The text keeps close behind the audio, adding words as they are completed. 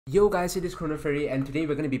Yo guys, it is Chronoferry and today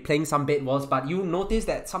we're going to be playing some Bedwars, but you notice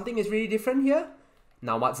that something is really different here?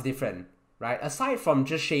 Now what's different, right? Aside from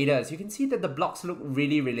just shaders, you can see that the blocks look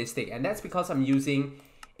really realistic, and that's because I'm using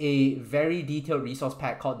a very detailed resource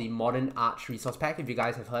pack called the Modern Arch resource pack, if you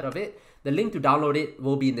guys have heard of it. The link to download it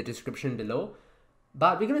will be in the description below.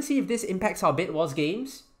 But we're going to see if this impacts our Bedwars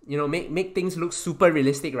games. You know, make things look super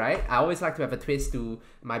realistic, right? I always like to have a twist to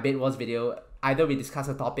my Bedwars video. Either we discuss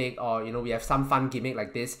a topic or, you know, we have some fun gimmick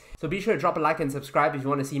like this. So be sure to drop a like and subscribe if you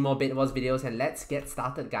want to see more Bedwars videos. And let's get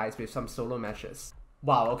started, guys, with some solo matches.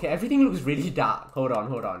 Wow, okay, everything looks really dark. Hold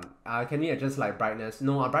on. Can we adjust like brightness?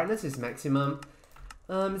 No, our brightness is maximum.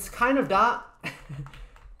 It's kind of dark.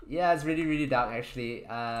 Yeah, it's really dark actually.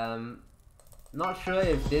 Not sure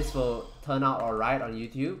if this will turn out alright on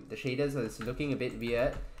YouTube. The shaders is looking a bit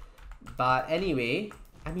weird. But anyway,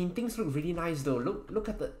 I mean, things look really nice though. Look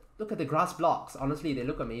at the grass blocks. Honestly, they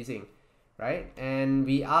look amazing, right? And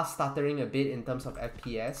we are stuttering a bit in terms of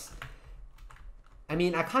FPS. I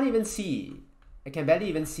mean, I can't even see. I can barely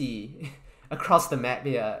even see across the map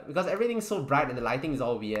here because everything's so bright and the lighting is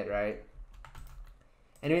all weird, right?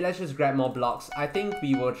 Anyway, let's just grab more blocks. I think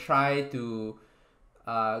we will try to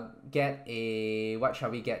get a... What shall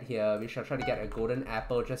we get here? We shall try to get a golden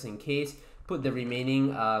apple just in case. Put the remaining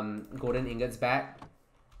golden ingots back.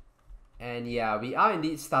 And yeah, we are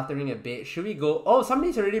indeed stuttering a bit. Should we go? Oh,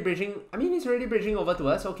 somebody's already bridging. I mean, he's already bridging over to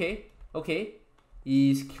us. Okay.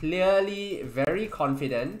 He's clearly very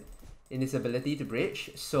confident in his ability to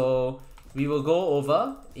bridge. So we will go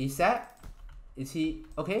over ASAP. Is he?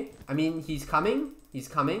 Okay. I mean, he's coming.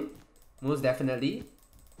 Most definitely.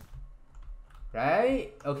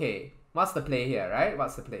 Right? Okay. What's the play here, right?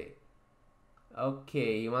 What's the play?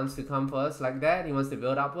 Okay, he wants to come first like that. He wants to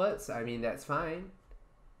build upwards. I mean, that's fine.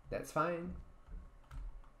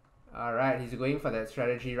 Alright, he's going for that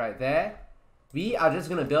strategy right there. We are just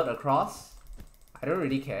gonna build across. I don't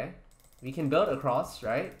really care. We can build across,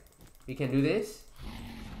 right? We can do this.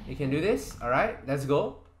 Alright, let's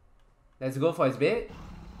go. Let's go for his bait.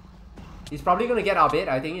 He's probably gonna get our bait,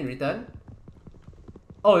 I think, in return.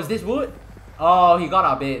 Oh, is this wood? Oh, he got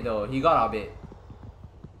our bait though.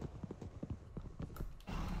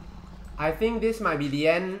 I think this might be the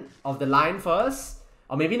end of the line first.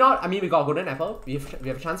 Or maybe not. I mean, we got a golden apple. We have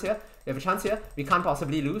a chance here. We can't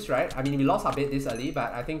possibly lose, right? I mean, we lost our bait this early,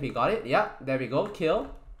 but I think we got it. Yeah, there we go.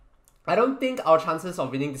 Kill. I don't think our chances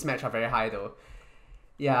of winning this match are very high though.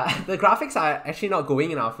 Yeah, the graphics are actually not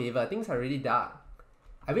going in our favor. Things are really dark.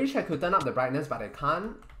 I wish I could turn up the brightness, but I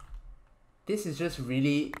can't. This is just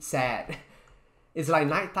really sad. It's like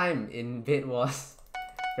nighttime in Bedwars.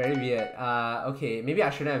 Very weird. Okay, maybe I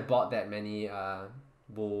shouldn't have bought that many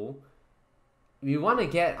wool. We want to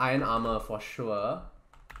get iron armor for sure.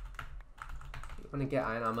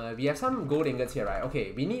 We have some gold ingots here, right?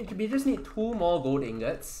 Okay, we just need 2 more gold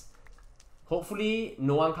ingots. Hopefully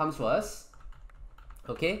no one comes for us.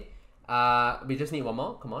 Okay. We just need 1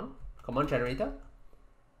 more. Come on, generator.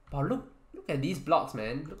 Wow, look at these blocks,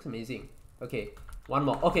 man. Looks amazing. Okay, 1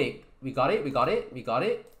 more. Okay, we got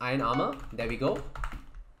it. Iron armor. There we go.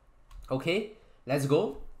 Okay, let's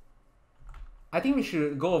go. I think we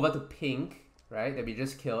should go over to pink, right, that we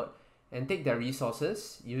just killed, and take their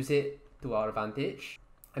resources, use it to our advantage.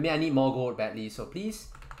 I mean, I need more gold badly, so please.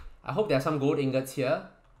 I hope there are some gold ingots here.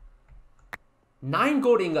 9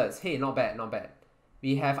 gold ingots. Hey, not bad.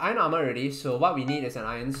 We have iron armor already, so what we need is an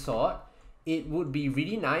iron sword. It would be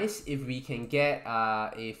really nice if we can get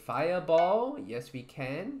a fireball. Yes, we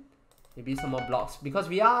can. Maybe some more blocks, because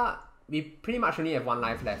we pretty much only have 1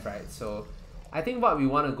 life left, right? So I think what we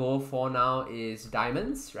want to go for now is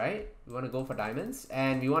diamonds, right? We want to go for diamonds,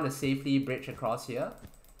 and we want to safely bridge across here.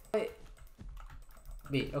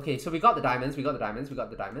 Wait, okay, so we got the diamonds.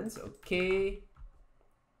 Okay.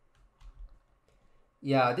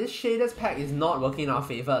 Yeah, this shaders pack is not working in our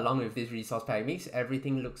favor along with this resource pack. It makes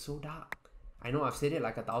everything look so dark. I know I've said it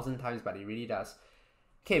like 1,000 times, but it really does.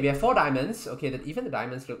 Okay, we have 4 diamonds. Okay, even the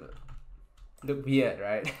diamonds look weird,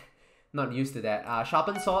 right? Not used to that.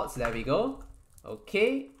 Sharpened swords, there we go.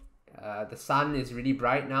 Okay. The sun is really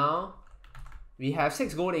bright now. We have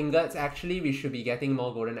 6 gold ingots. Actually, we should be getting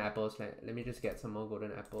more golden apples. Let me just get some more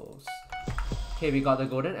golden apples. Okay, we got the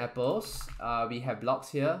golden apples. We have blocks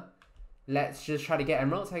here. Let's just try to get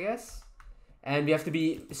emeralds, I guess. And we have to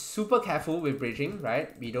be super careful with bridging,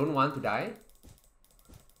 right? We don't want to die,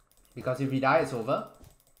 because if we die, it's over.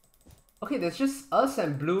 Okay, there's just us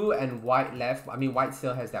and blue and white left. I mean, white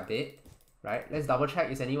still has their bait, right? Let's double check.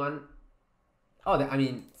 Is anyone... Oh, I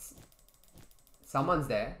mean, someone's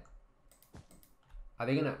there. Are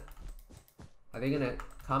they gonna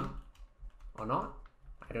come or not?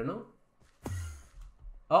 I don't know.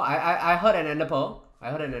 Oh, I heard an ender pearl. I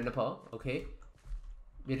heard an ender pearl. Okay.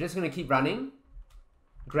 We're just gonna keep running.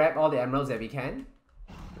 Grab all the emeralds that we can.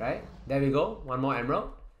 Right? There we go. One more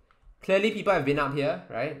emerald. Clearly people have been up here,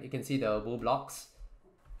 right? You can see the wool blocks.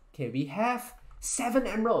 Okay, we have 7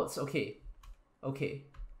 emeralds. Okay. Okay.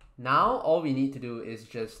 Now all we need to do is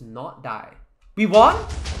just not die. We won?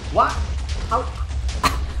 What? How?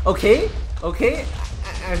 Okay. Okay.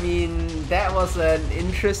 I mean, that was an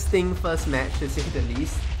interesting first match to say the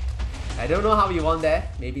least. I don't know how we won there.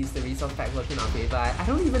 Maybe it's the resource pack working in our favor. I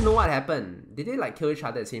don't even know what happened. Did they like kill each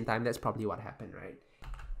other at the same time? That's probably what happened, right?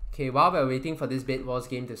 Okay, while we're waiting for this Bedwars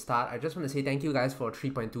game to start, I just want to say thank you guys for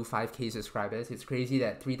 3.25k subscribers. It's crazy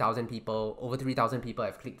that 3,000 people, over 3,000 people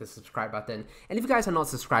have clicked the subscribe button. And if you guys are not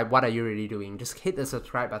subscribed, what are you really doing? Just hit the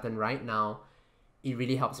subscribe button right now. It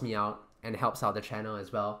really helps me out and helps out the channel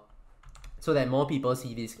as well, so that more people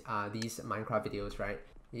see these Minecraft videos, right?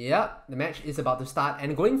 Yep, the match is about to start,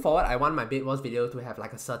 and going forward, I want my Bedwars video to have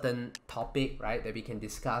like a certain topic, right, that we can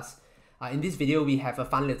discuss. In this video, we have a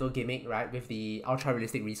fun little gimmick, right, with the ultra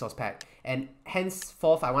realistic resource pack, and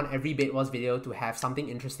henceforth, I want every Bedwars video to have something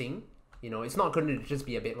interesting. You know, it's not going to just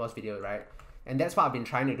be a Bedwars video, right? And that's what I've been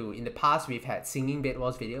trying to do. In the past, we've had singing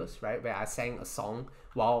Bedwars videos, right, where I sang a song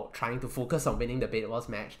while trying to focus on winning the Bedwars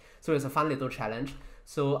match. So it's a fun little challenge.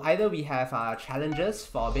 So either we have challenges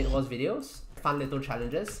for Bedwars videos, fun little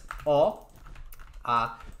challenges, or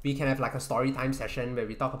we can have like a story time session where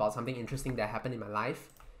we talk about something interesting that happened in my life.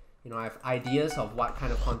 You know, I have ideas of what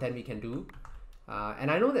kind of content we can do.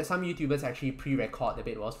 And I know that some YouTubers actually pre-record the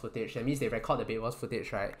Bedwars footage. That means they record the Bedwars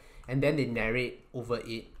footage, right? And then they narrate over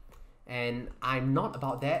it. And I'm not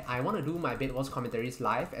about that. I want to do my Bedwars commentaries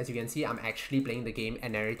live. As you can see, I'm actually playing the game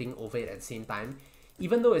and narrating over it at the same time.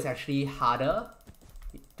 Even though it's actually harder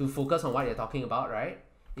to focus on what you're talking about, right?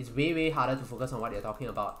 It's way harder to focus on what you're talking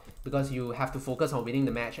about because you have to focus on winning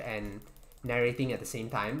the match and narrating at the same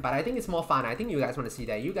time. But I think it's more fun. I think you guys want to see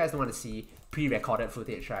that. You guys don't want to see pre-recorded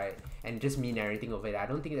footage, right? And just me narrating over it. I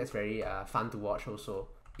don't think that's very fun to watch also.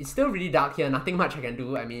 It's still really dark here. Nothing much I can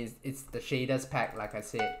do. I mean, it's the shaders pack, like I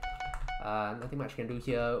said. Nothing much I can do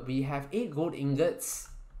here. We have 8 gold ingots.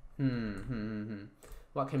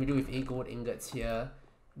 What can we do with 8 gold ingots here?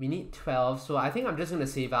 We need 12, so I think I'm just going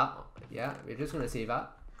to save up. Yeah, we're just going to save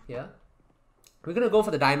up here. We're going to go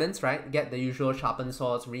for the diamonds, right? Get the usual sharpened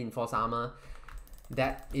swords, reinforced armor.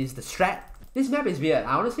 That is the strat. This map is weird.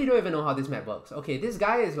 I honestly don't even know how this map works. Okay, this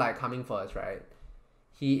guy is like coming for us, right?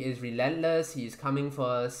 He is relentless. He's coming for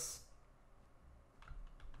us.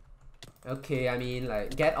 Okay, I mean,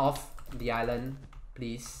 like, get off the island,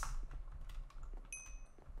 please.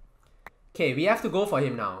 Okay, we have to go for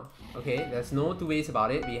him now. Okay, there's no two ways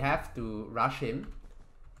about it. We have to rush him.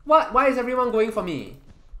 What? Why is everyone going for me?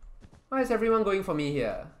 Why is everyone going for me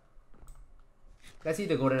here? Let's eat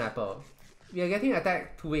the golden apple. We are getting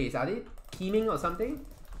attacked 2 ways. Are they teaming or something?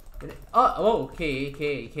 Oh,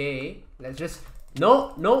 okay. Let's just...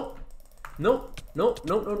 No.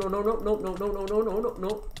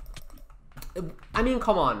 I mean,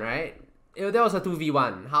 come on, right? That was a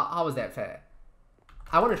 2v1. How was that fair?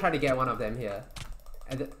 I want to try to get one of them here.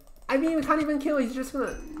 I mean, we can't even kill. He's just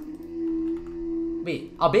gonna...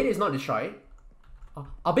 Wait, our bait is not destroyed?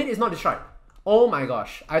 Our bait is not destroyed. Oh my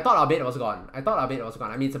gosh. I thought our bait was gone. I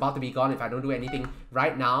mean, it's about to be gone if I don't do anything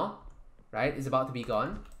right now. Right? It's about to be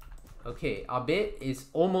gone. Okay, our bait is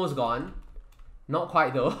almost gone. Not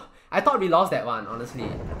quite though. I thought we lost that one, honestly.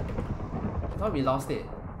 I thought we lost it.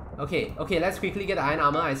 Okay, let's quickly get the iron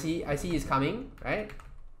armor. I see he's coming, right?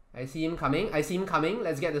 I see him coming.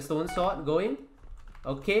 Let's get the stone sword going.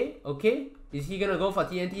 Okay. Is he gonna go for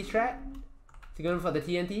TNT strat? Is he going for the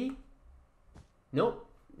TNT? Nope.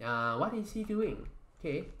 What is he doing?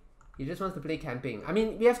 Okay. He just wants to play camping. I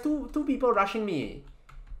mean, we have two people rushing me.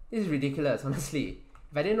 This is ridiculous, honestly.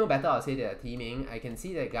 If I didn't know better, I'll say they're teaming. I can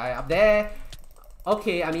see that guy up there.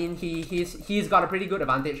 Okay, I mean, he's got a pretty good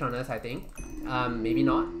advantage on us, I think. Maybe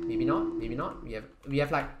not. We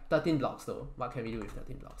have like 13 blocks though. What can we do with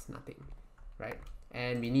 13 blocks? Nothing, right?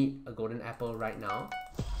 And we need a golden apple right now.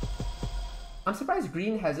 I'm surprised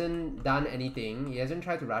Green hasn't done anything. He hasn't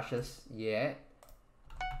tried to rush us yet.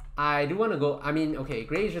 I do want to go. I mean, okay,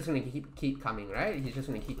 Gray is just gonna keep coming, right? He's just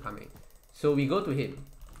gonna keep coming. So we go to him.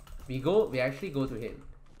 We actually go to him.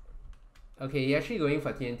 Okay, he's actually going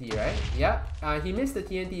for TNT, right? Yeah. He missed the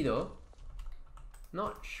TNT though.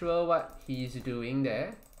 Not sure what he's doing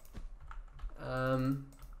there.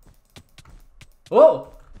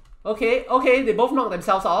 Whoa! Okay, they both knocked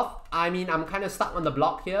themselves off. I mean, I'm kind of stuck on the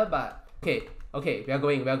block here, but okay, we're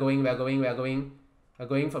going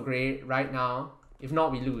for Gray right now. If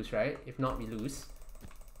not, we lose, right?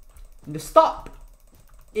 Stop!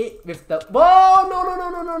 it with the... Whoa! No, no, no,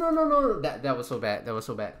 no, no, no, no, no. That was so bad. That was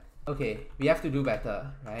so bad. Okay, we have to do better,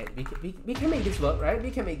 right? We can make this work, right?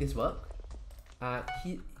 We can make this work.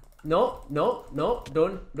 No, no, no,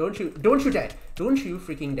 don't shoot. Don't shoot there. Don't you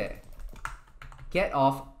freaking dare. Get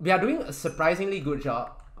off. We are doing a surprisingly good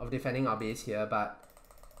job of defending our base here, but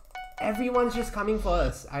everyone's just coming for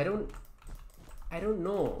us. I don't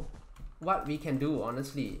know what we can do,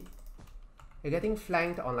 honestly. We're getting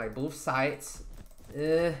flanked on like both sides.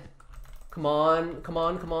 Come on, come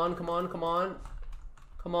on, come on, come on, come on.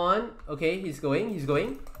 Come on. Okay, he's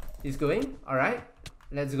going. Alright.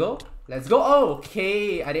 Let's go. Let's go. Oh,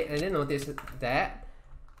 okay. I didn't notice that.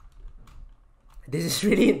 This is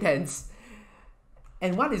really intense.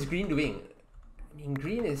 And what is green doing? I mean,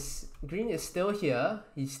 green is still here.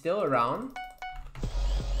 He's still around.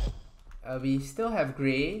 We still have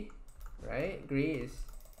gray, right? Gray is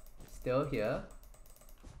still here.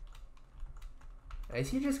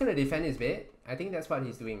 Is he just gonna defend his bit? I think that's what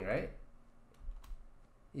he's doing, right?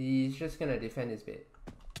 He's just gonna defend his bit.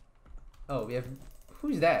 Oh, we have...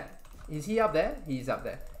 Who's that? Is he up there? He's up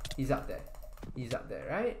there. He's up there. He's up there,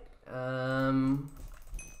 right?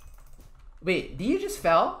 Wait, did you just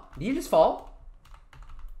fall? Did you just fall?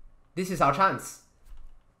 This is our chance.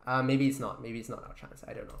 Maybe it's not. Maybe it's not our chance.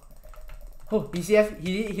 I don't know. Oh, he's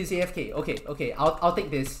AFK. Okay, okay. I'll take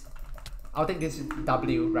this. I'll take this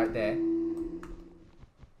W right there.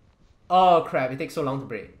 Oh crap! It takes so long to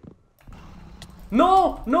break.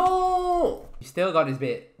 No! No! He still got his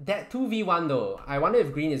bit. That 2v1 though. I wonder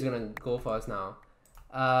if green is gonna go for us now.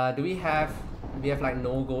 Do we have like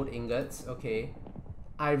no gold ingots? Okay.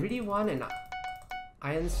 I really want an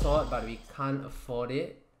iron sword, but we can't afford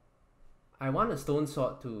it. I want a stone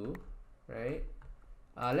sword too, right?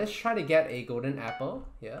 Let's try to get a golden apple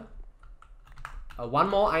here. One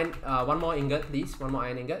more ingot, please. One more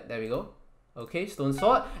iron ingot. There we go. Okay, stone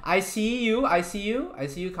sword. I see you. I see you. I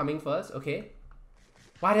see you coming first. Okay.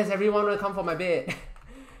 Why does everyone want to come for my bed?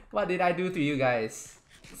 What did I do to you guys?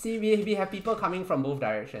 See, we have people coming from both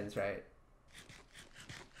directions, right?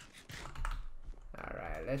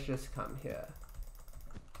 Alright, let's just come here.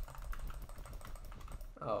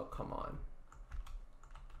 Oh, come on.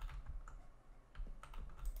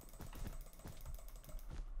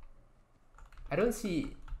 I don't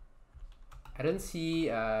see...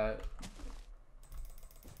 I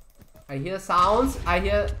hear sounds. I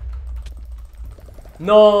hear...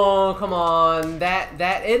 No, come on.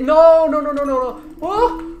 No.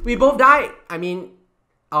 Oh, we both died. I mean,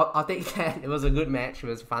 I'll take that. It was a good match. It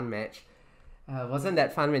was a fun match. Wasn't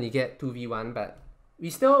that fun when you get 2v1, but we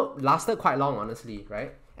still lasted quite long, honestly,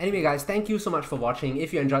 right? Anyway guys, thank you so much for watching.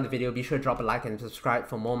 If you enjoyed the video, be sure to drop a like and subscribe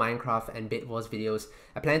for more Minecraft and Bedwars videos.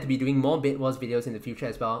 I plan to be doing more Bedwars videos in the future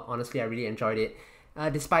as well. Honestly, I really enjoyed it,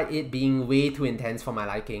 despite it being way too intense for my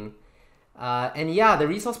liking. And yeah, the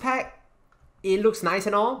resource pack, it looks nice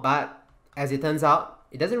and all, but as it turns out,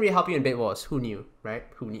 it doesn't really help you in Bedwars. Who knew, right?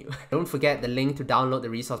 Who knew? Don't forget the link to download the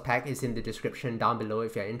resource pack is in the description down below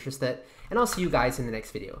if you're interested. And I'll see you guys in the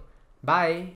next video. Bye!